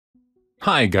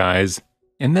Hi guys!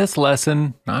 In this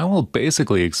lesson, I will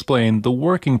basically explain the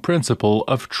working principle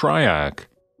of TRIAC.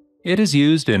 It is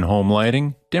used in home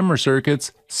lighting, dimmer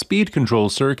circuits, speed control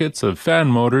circuits of fan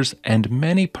motors, and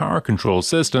many power control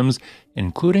systems,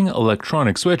 including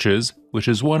electronic switches, which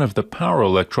is one of the power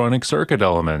electronic circuit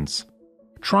elements.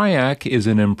 TRIAC is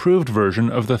an improved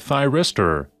version of the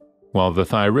thyristor. While the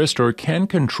thyristor can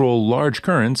control large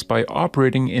currents by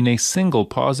operating in a single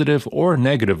positive or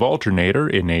negative alternator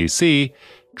in AC,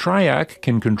 TRIAC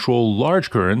can control large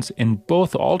currents in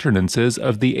both alternances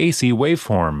of the AC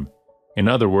waveform. In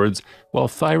other words, while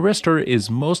thyristor is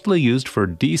mostly used for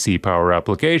DC power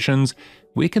applications,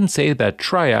 we can say that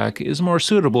TRIAC is more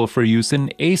suitable for use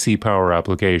in AC power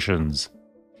applications.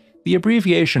 The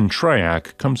abbreviation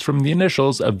TRIAC comes from the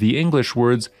initials of the English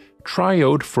words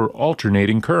Triode for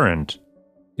alternating current.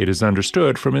 It is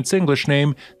understood from its English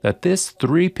name that this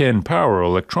 3-pin power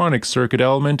electronic circuit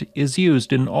element is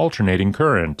used in alternating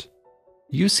current.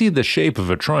 You see the shape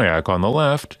of a TRIAC on the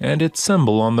left and its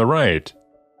symbol on the right.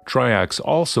 TRIACs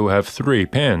also have 3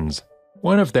 pins.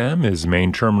 One of them is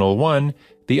main terminal 1,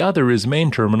 the other is main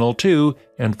terminal 2,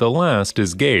 and the last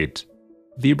is gate.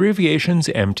 The abbreviations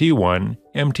MT1,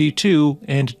 MT2,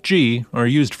 and G are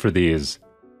used for these.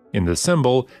 In the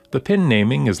symbol, the pin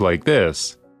naming is like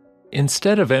this.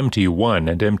 Instead of MT1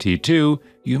 and MT2,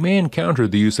 you may encounter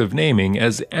the use of naming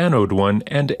as anode 1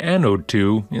 and anode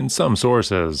 2 in some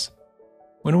sources.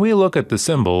 When we look at the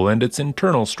symbol and its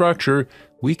internal structure,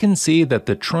 we can see that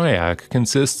the TRIAC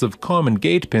consists of common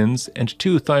gate pins and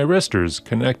 2 thyristors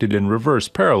connected in reverse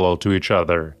parallel to each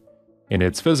other. In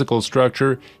its physical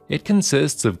structure, it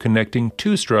consists of connecting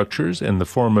 2 structures in the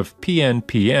form of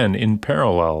PN-PN in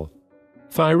parallel.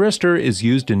 Thyristor is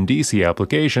used in DC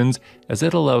applications as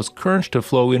it allows current to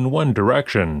flow in one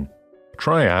direction.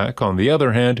 TRIAC, on the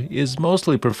other hand, is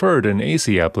mostly preferred in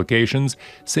AC applications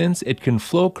since it can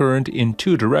flow current in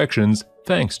 2 directions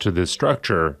thanks to this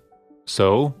structure.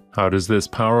 So, how does this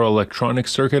power electronic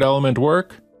circuit element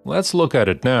work? Let's look at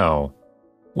it now.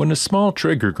 When a small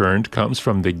trigger current comes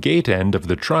from the gate end of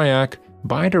the TRIAC,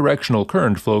 bidirectional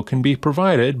current flow can be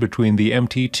provided between the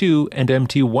MT2 and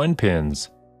MT1 pins.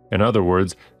 In other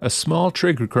words, a small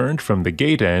trigger current from the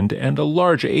gate end and a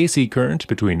large AC current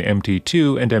between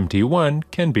MT2 and MT1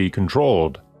 can be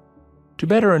controlled. To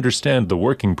better understand the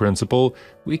working principle,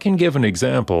 we can give an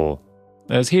example.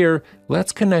 As here,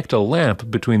 let's connect a lamp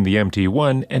between the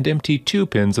MT1 and MT2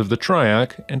 pins of the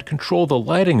TRIAC and control the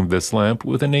lighting of this lamp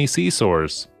with an AC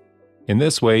source. In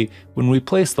this way, when we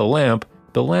place the lamp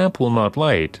will not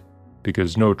light.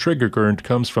 Because no trigger current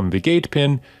comes from the gate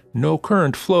pin, no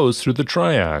current flows through the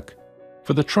TRIAC.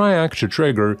 For the TRIAC to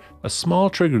trigger, a small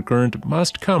trigger current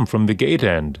must come from the gate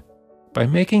end. By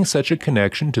making such a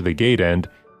connection to the gate end,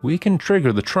 we can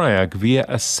trigger the TRIAC via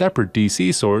a separate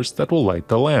DC source that will light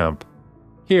the lamp.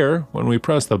 Here, when we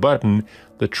press the button,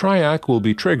 the TRIAC will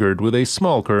be triggered with a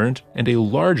small current and a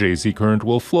large AC current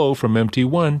will flow from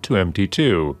MT1 to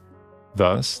MT2.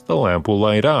 Thus, the lamp will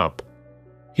light up.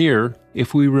 Here,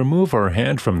 if we remove our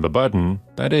hand from the button,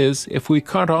 that is, if we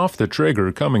cut off the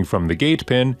trigger coming from the gate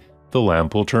pin, the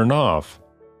lamp will turn off.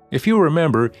 If you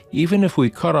remember, even if we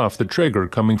cut off the trigger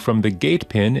coming from the gate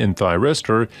pin in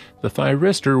thyristor, the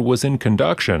thyristor was in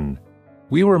conduction.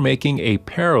 We were making a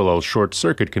parallel short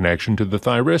circuit connection to the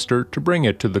thyristor to bring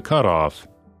it to the cutoff.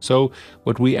 So,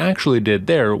 what we actually did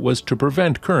there was to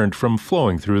prevent current from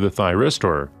flowing through the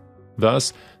thyristor.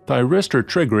 Thus, thyristor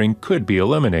triggering could be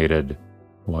eliminated.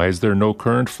 Why is there no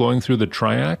current flowing through the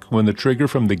TRIAC when the trigger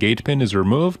from the gate pin is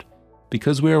removed?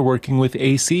 Because we are working with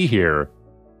AC here.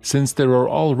 Since there are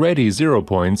already 0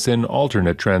 points in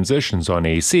alternate transitions on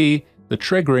AC, the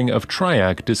triggering of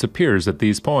TRIAC disappears at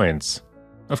these points.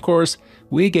 Of course,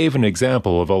 we gave an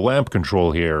example of a lamp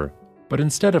control here, but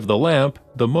instead of the lamp,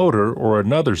 the motor or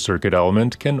another circuit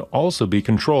element can also be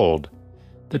controlled.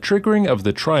 The triggering of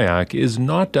the TRIAC is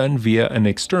not done via an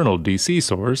external DC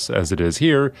source, as it is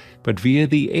here, but via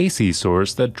the AC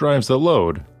source that drives the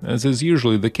load, as is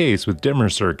usually the case with dimmer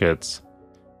circuits.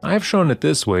 I've shown it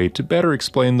this way to better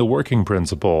explain the working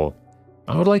principle.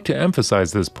 I would like to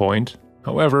emphasize this point.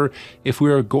 However, if we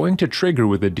are going to trigger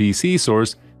with a DC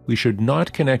source, we should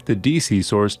not connect the DC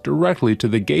source directly to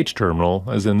the gate terminal,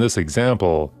 as in this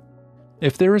example.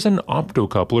 If there is an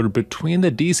optocoupler between the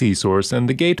DC source and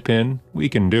the gate pin, we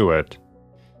can do it.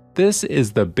 This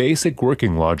is the basic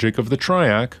working logic of the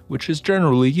TRIAC, which is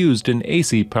generally used in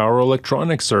AC power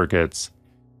electronic circuits.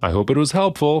 I hope it was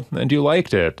helpful and you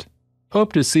liked it.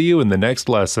 Hope to see you in the next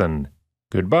lesson.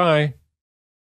 Goodbye.